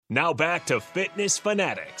Now back to Fitness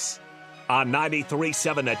Fanatics on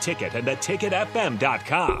 93.7 The Ticket and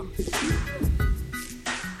theticketfm.com.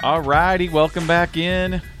 All righty, welcome back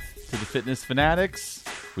in to the Fitness Fanatics.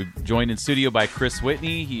 We're joined in studio by Chris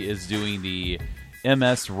Whitney. He is doing the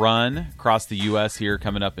MS run across the U.S. here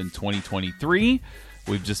coming up in 2023.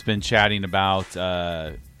 We've just been chatting about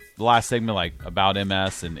the last segment, like about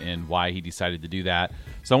MS and why he decided to do that.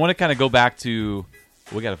 So I want to kind of go back to,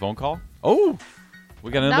 we got a phone call? Oh, we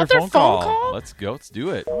got another phone call. Let's go. Let's do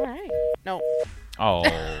it. All right. No. Oh,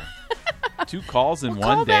 2 calls in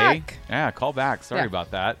one day. Back. Yeah, call back. Sorry about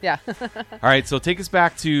that. Yeah. All right, so take us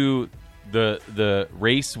back to the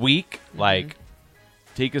race week. Like,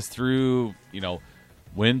 take us through,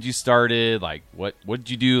 when you started, like what did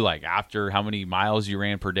you do, like after how many miles you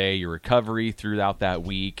ran per day, your recovery throughout that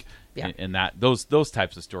week, and that those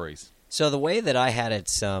types of stories. So the way that I had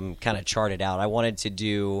it kind of charted out, I wanted to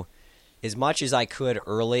do as much as I could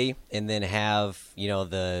early and then have,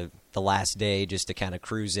 the last day just to kind of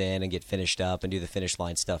cruise in and get finished up and do the finish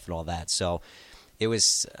line stuff and all that. So it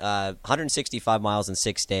was 165 miles in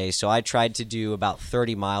 6 days. So I tried to do about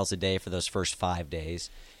 30 miles a day for those first 5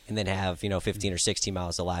 days and then have, 15 or 16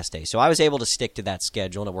 miles the last day. So I was able to stick to that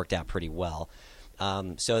schedule, and it worked out pretty well.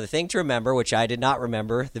 So the thing to remember, which I did not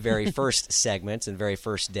remember the very first segment and very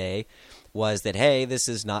first day, was that, hey, this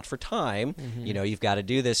is not for time. You've got to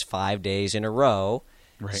do this 5 days in a row.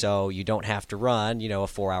 Right. So you don't have to run, a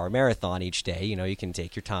 4-hour marathon each day. You can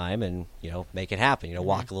take your time and, make it happen.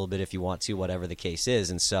 Walk a little bit if you want to, whatever the case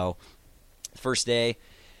is. And so the first day,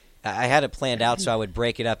 I had it planned out so I would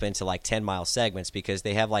break it up into like 10-mile segments, because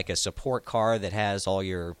they have like a support car that has all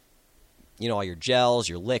your, all your gels,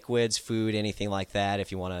 your liquids, food, anything like that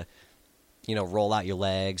if you want to, roll out your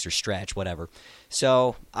legs or stretch, whatever.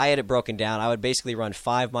 So I had it broken down. I would basically run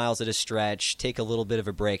 5 miles at a stretch, take a little bit of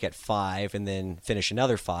a break at 5, and then finish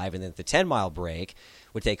another 5. And then the 10-mile break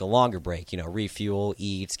would take a longer break, refuel,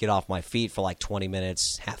 eat, get off my feet for like 20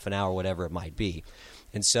 minutes, half an hour, whatever it might be.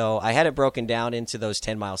 And so I had it broken down into those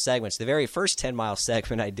 10-mile segments. The very first 10-mile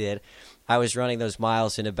segment I did, I was running those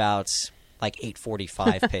miles in about like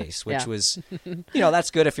 8:45 pace, which was, that's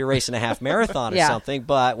good if you're racing a half marathon or something.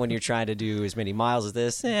 But when you're trying to do as many miles as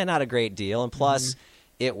this, not a great deal. And plus,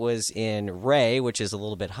 it was in Ray, which is a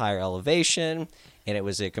little bit higher elevation, and it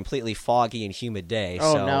was a completely foggy and humid day.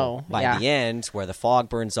 By the end, where the fog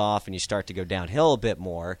burns off and you start to go downhill a bit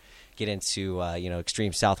more, get into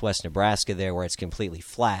extreme southwest Nebraska there where it's completely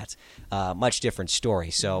flat, much different story.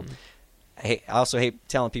 So I also hate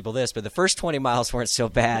telling people this, but the first 20 miles weren't so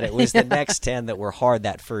bad. It was the next 10 that were hard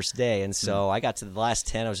that first day. And so I got to the last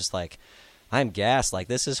 10. I was just like, I'm gassed. Like,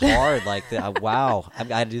 this is hard. Like, wow, I've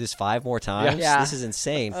got to do this 5 more times. Yeah. This is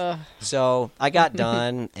insane. So I got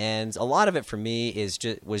done, and a lot of it for me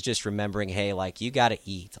was just remembering, hey, like, you got to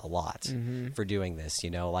eat a lot for doing this.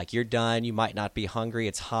 Like, you're done. You might not be hungry.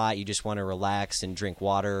 It's hot. You just want to relax and drink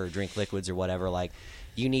water or drink liquids or whatever. Like,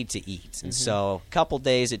 you need to eat. And so a couple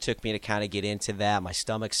days it took me to kind of get into that. My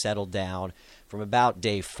stomach settled down from about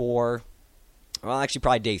day 4. Well, actually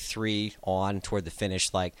probably day 3 on toward the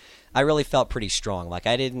finish. Like, I really felt pretty strong. Like,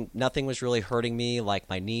 nothing was really hurting me. Like,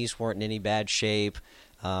 my knees weren't in any bad shape.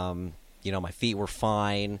 My feet were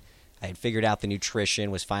fine. I had figured out the nutrition,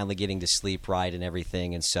 was finally getting to sleep right and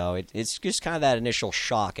everything. And so it's just kind of that initial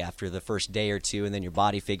shock after the first day or two, and then your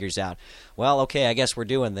body figures out, well, okay, I guess we're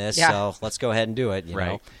doing this, so let's go ahead and do it, you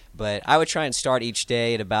know. But I would try and start each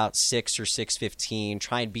day at about 6 or 6:15,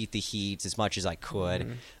 try and beat the heat as much as I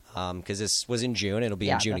could, because this was in June. It'll be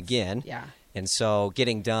in June again. Yeah. And so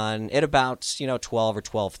getting done at about, 12 or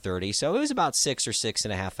 12:30. So it was about 6 or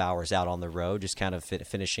 6.5 hours out on the road, just kind of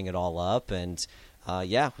finishing it all up, and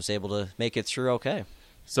was able to make it through okay.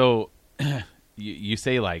 So you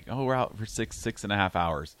say like, oh, we're out for 6.5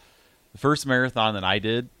 hours. The first marathon that I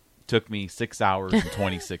did took me 6 hours and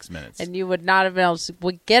 26 minutes. And you would not have been able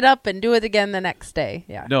to get up and do it again the next day.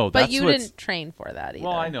 Yeah. No, but you didn't train for that either.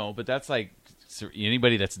 Well, I know, but that's like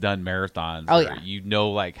anybody that's done marathons,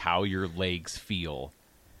 like how your legs feel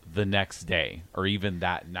the next day or even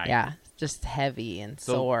that night. Yeah, just heavy and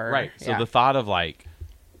sore. Right. So the thought of like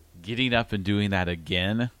getting up and doing that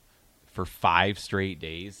again for 5 straight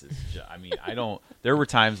days is there were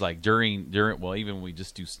times like during even when we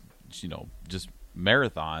just do just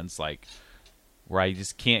marathons, like where I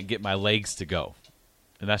just can't get my legs to go,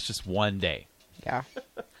 and that's just one day. Yeah.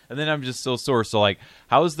 And then I'm just so sore. So like,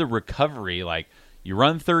 how is the recovery? Like, you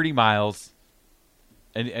run 30 miles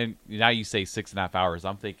and now you say 6.5 hours.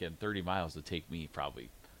 I'm thinking 30 miles would take me probably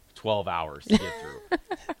 12 hours to get through.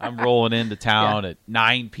 I'm rolling into town at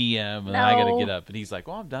 9 p.m. and then I got to get up. And he's like,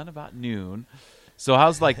 well, I'm done about noon. So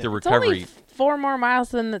how's like the It's only recovery? 4 more miles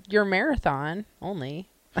than your marathon. Only.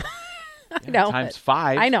 I know. Times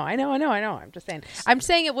 5. I know. I'm just saying. I'm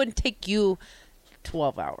saying it wouldn't take you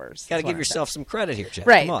 12 hours. Got to give yourself some credit here, Jeff.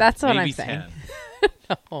 Right. Come on. That's what Maybe I'm saying.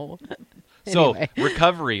 10. No. So Anyway.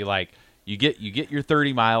 recovery, like you get your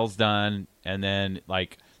 30 miles done, and then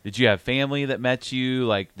like, did you have family that met you?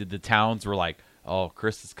 Like, did the towns were like, oh,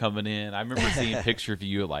 Chris is coming in? I remember seeing a picture of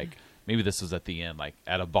you at like, maybe this was at the end, like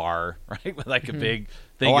at a bar, right, with like a big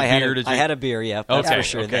thing of beer to drink. I had a beer, yeah. That's Okay, for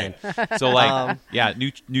sure. okay. Then. So like,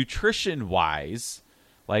 nutrition wise,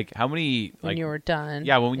 like how many When like you were done.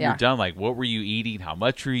 yeah, when you're done, like what were you eating? How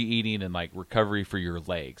much were you eating? And like recovery for your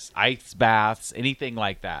legs, ice baths, anything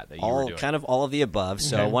like that you were doing? Kind of all of the above.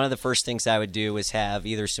 So one of the first things I would do was have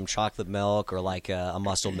either some chocolate milk or like a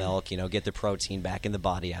muscle milk, get the protein back in the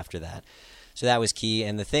body after that. So that was key.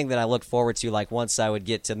 And the thing that I looked forward to, like once I would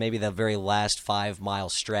get to maybe the very last 5-mile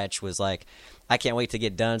stretch, was like, I can't wait to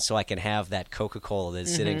get done so I can have that Coca-Cola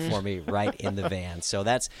that's sitting for me right in the van. So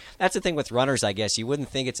that's the thing with runners, I guess. You wouldn't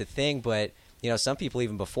think it's a thing, but some people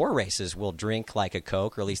even before races will drink like a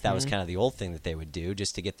Coke, or at least that was kind of the old thing that they would do,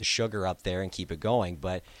 just to get the sugar up there and keep it going.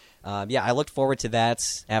 But I looked forward to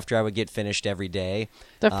that after I would get finished every day.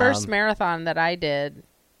 The first marathon that I did,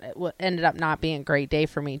 ended up not being a great day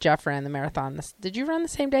for me. Jeff ran the marathon. Did you run the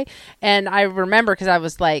same day? And I remember because I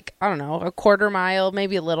was like, I don't know, a quarter mile,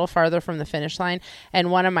 maybe a little farther from the finish line. And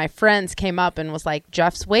one of my friends came up and was like,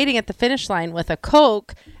 Jeff's waiting at the finish line with a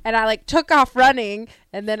Coke. And I like took off running,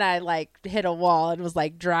 and then I like hit a wall and was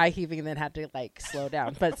like dry heaving, and then had to like slow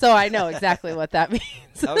down. But so I know exactly what that means.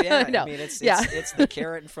 Oh yeah, No. I mean it's the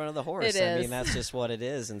carrot in front of the horse. It I is. mean that's just what it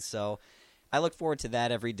is. And so I look forward to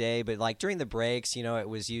that every day. But like during the breaks, it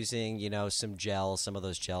was using some gels, some of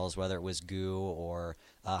those gels, whether it was goo or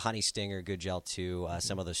Honey Stinger, good gel too.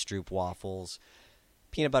 Some of the Stroop waffles.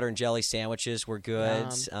 Peanut butter and jelly sandwiches were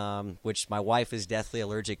good, which my wife is deathly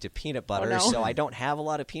allergic to peanut butter, no. so I don't have a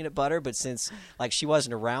lot of peanut butter. But since like she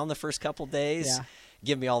wasn't around the first couple days,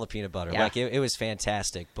 give me all the peanut butter. Yeah. Like it was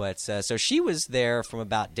fantastic. But so she was there from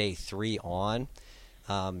about day 3 on,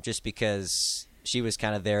 just because she was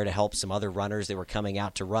kind of there to help some other runners that were coming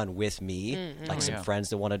out to run with me, like some friends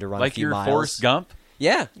that wanted to run like a few your miles. Forrest Gump.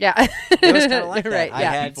 Yeah. It was kinda like that. Right, I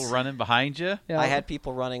yeah. had People running behind you. Yeah. I had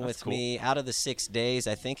people running That's with me out of the 6 days.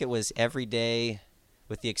 I think it was every day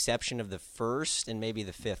with the exception of the first and maybe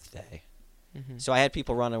the 5th day. So I had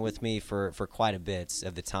people running with me for quite a bit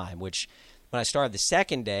of the time, which when I started the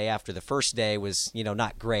second day after the first day was,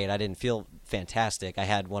 not great. I didn't feel fantastic. I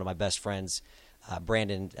had one of my best friends,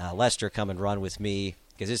 Brandon Lester, come and run with me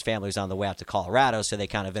because his family was on the way out to Colorado, so they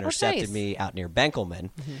kind of intercepted nice. me out near Benkelman.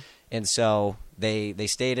 And so they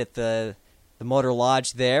stayed at the Motor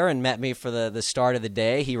Lodge there and met me for the start of the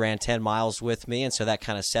day. He ran 10 miles with me, and so that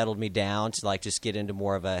kind of settled me down to like just get into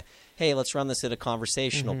more of a, hey, let's run this at a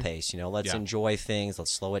conversational pace. Let's enjoy things.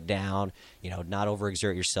 Let's slow it down. Not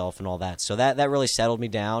overexert yourself and all that. So that really settled me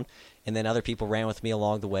down. And then other people ran with me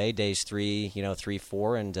along the way, days 3, 3,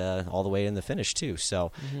 4, and all the way in the finish too.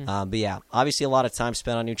 So, but yeah, obviously a lot of time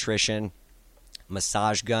spent on nutrition.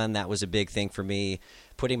 Massage gun, that was a big thing for me.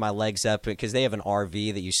 Putting my legs up because they have an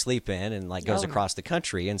RV that you sleep in and like goes across the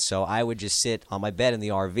country, and so I would just sit on my bed in the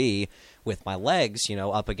RV with my legs,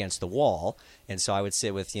 up against the wall, and so I would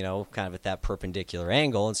sit with kind of at that perpendicular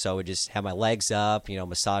angle, and so I would just have my legs up,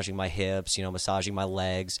 massaging my hips, massaging my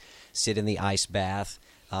legs, sit in the ice bath.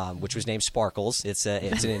 Which was named Sparkles. It's an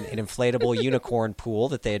inflatable unicorn pool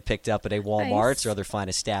that they had picked up at a Walmart or other fine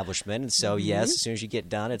establishment. And so, yes, as soon as you get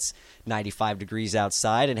done, it's 95 degrees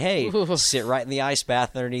outside. And, hey, sit right in the ice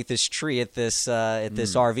bath underneath this tree at this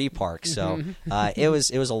RV park. So it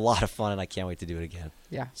was a lot of fun, and I can't wait to do it again.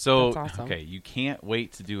 Yeah. So, that's awesome. okay, you can't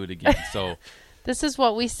wait to do it again. So This is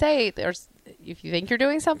what we say. If you think you're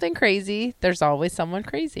doing something crazy, there's always someone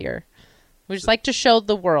crazier. We just like to show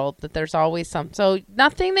the world that there's always some. So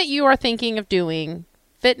nothing that you are thinking of doing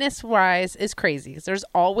fitness-wise is crazy. 'Cause there's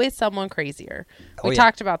always someone crazier. We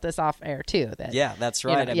talked about this off air too. Yeah, that's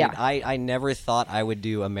right. I mean, I never thought I would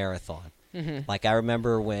do a marathon. Like I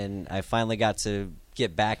remember when I finally got to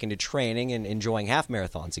get back into training and enjoying half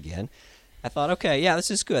marathons again. I thought, okay, yeah,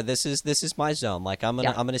 this is good. This is my zone. Like I'm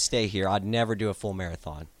gonna stay here. I'd never do a full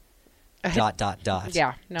marathon. ...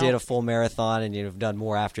 Yeah, no. Did a full marathon and have done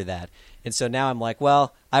more after that. And so now I'm like,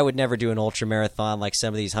 well, I would never do an ultra marathon like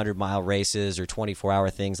some of these 100-mile races or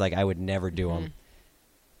 24-hour things. Like I would never do them. ...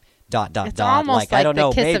 It's almost Like I don't the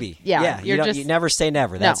know, kiss maybe. Of, yeah, You never say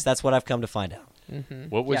never. That's what I've come to find out.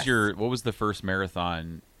 what was the first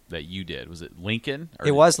marathon that you did? Was it Lincoln?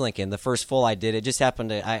 It was Lincoln. The first full I did, it just happened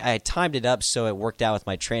to, I had timed it up so it worked out with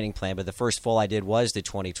my training plan, but the first full I did was the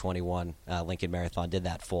 2021 Lincoln Marathon, did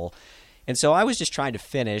that full. And so I was just trying to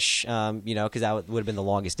finish, because that would have been the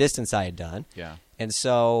longest distance I had done. Yeah. And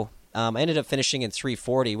so I ended up finishing in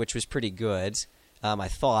 3:40, which was pretty good. I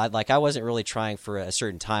thought, like, I wasn't really trying for a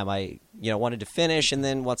certain time. I, wanted to finish, and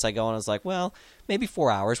then once I go on, I was like, well, maybe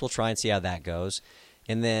 4 hours. We'll try and see how that goes.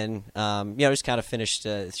 And then, just kind of finished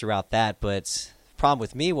throughout that. But the problem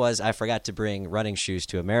with me was I forgot to bring running shoes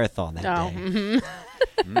to a marathon that day.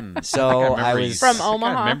 Mm-hmm. So I was from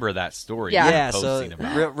Omaha. I remember that story. Yeah. you were Yeah, so posting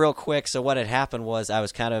about. real quick. So what had happened was I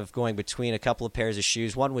was kind of going between a couple of pairs of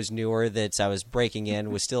shoes. One was newer that I was breaking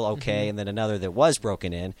in, was still okay, and then another that was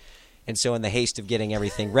broken in. And so in the haste of getting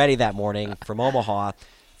everything ready that morning from Omaha,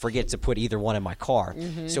 forget to put either one in my car.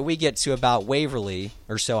 So we get to about Waverly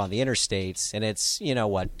or so on the interstates, and it's,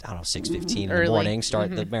 6:15 in the Early. morning.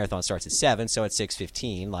 The marathon starts at 7, so at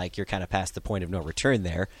 6:15, like, you're kind of past the point of no return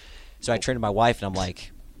there. So I turned to my wife, and I'm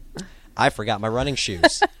like, I forgot my running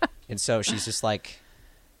shoes. And so she's just like,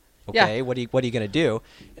 okay, Yeah. what are you going to do?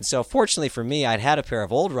 And so fortunately for me, I'd had a pair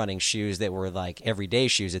of old running shoes that were like everyday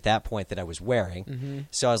shoes at that point that I was wearing.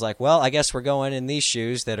 So I was like, well, I guess we're going in these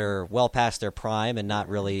shoes that are well past their prime and not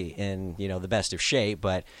really in, the best of shape.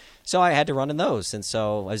 But so I had to run in those. And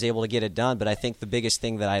so I was able to get it done. But I think the biggest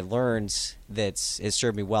thing that I learned has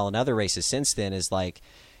served me well in other races since then is, like,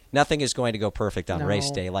 nothing is going to go perfect on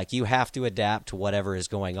race day. Like, you have to adapt to whatever is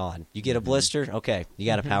going on. You get a blister, okay, you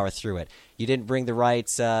got to power through it. You didn't bring the right,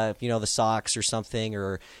 the socks or something,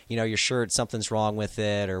 or, your shirt, something's wrong with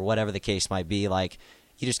it, or whatever the case might be. Like,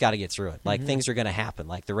 you just got to get through it. Like, things are going to happen.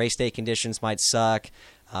 Like, the race day conditions might suck.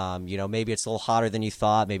 Maybe it's a little hotter than you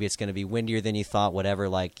thought. Maybe it's going to be windier than you thought, whatever.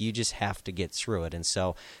 Like, you just have to get through it. And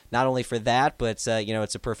so not only for that, but,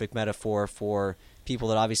 it's a perfect metaphor for people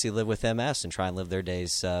that obviously live with MS and try and live their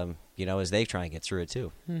days, as they try and get through it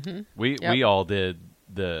too. We all did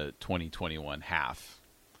the 2021 half,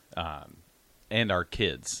 and our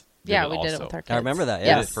kids. We did it also. with our kids. I remember that. Did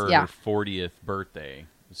Yeah. it for Yeah. her 40th birthday. It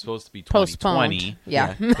was supposed to be Postponed. 2020.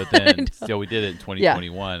 Yeah. But then still we did it in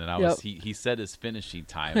 2021, and Yep. he said his finishing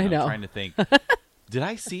time. I And know. I'm trying to think, did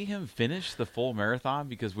I see him finish the full marathon?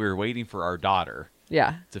 Because we were waiting for our daughter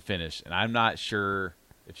Yeah. to finish, and I'm not sure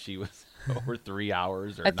if she was over 3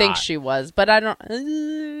 hours or I think not. she was, but I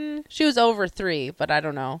don't. She was over 3, but I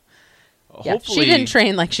don't know. Yeah, Hopefully, she didn't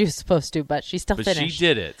train like she was supposed to, but she still but finished. she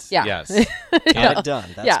did it. Yeah. Yes. Got it done.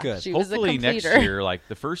 That's Yeah, good. she was a Hopefully next completer. year, like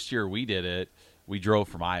the first year we did it, we drove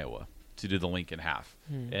from Iowa to do the Lincoln half,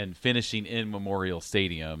 and finishing in Memorial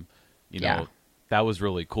Stadium, Yeah. that was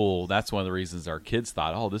really cool. That's one of the reasons our kids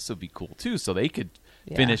thought, oh, this would be cool too, so they could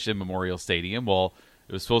Yeah. finish in Memorial Stadium. Well,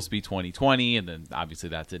 it was supposed to be 2020, and then obviously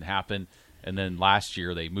that didn't happen. And then last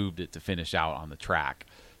year they moved it to finish out on the track.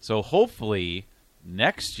 So hopefully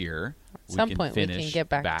next year At some we can point, we finish can get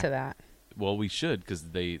back to that. Well, we should, because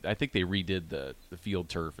I think they redid the field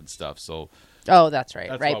turf and stuff. So Oh, that's right.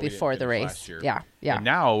 that's Right why we didn't before the finish race. last year. Yeah. Yeah. And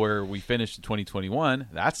now where we finished in 2021,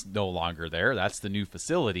 that's no longer there. That's the new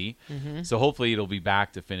facility. So hopefully it'll be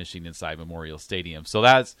back to finishing inside Memorial Stadium. So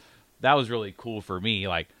that was really cool for me,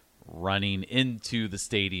 like running into the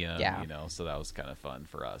stadium. Yeah. So that was kind of fun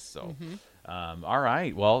for us. So. All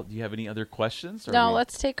right. Well, do you have any other questions? Or No,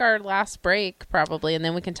 let's take our last break probably, and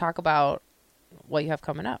then we can talk about what you have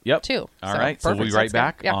coming up. Yep. Too. All right. So we'll be perfect. right Sounds good.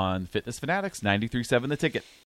 back Yeah. on Fitness Fanatics 93.7 The Ticket.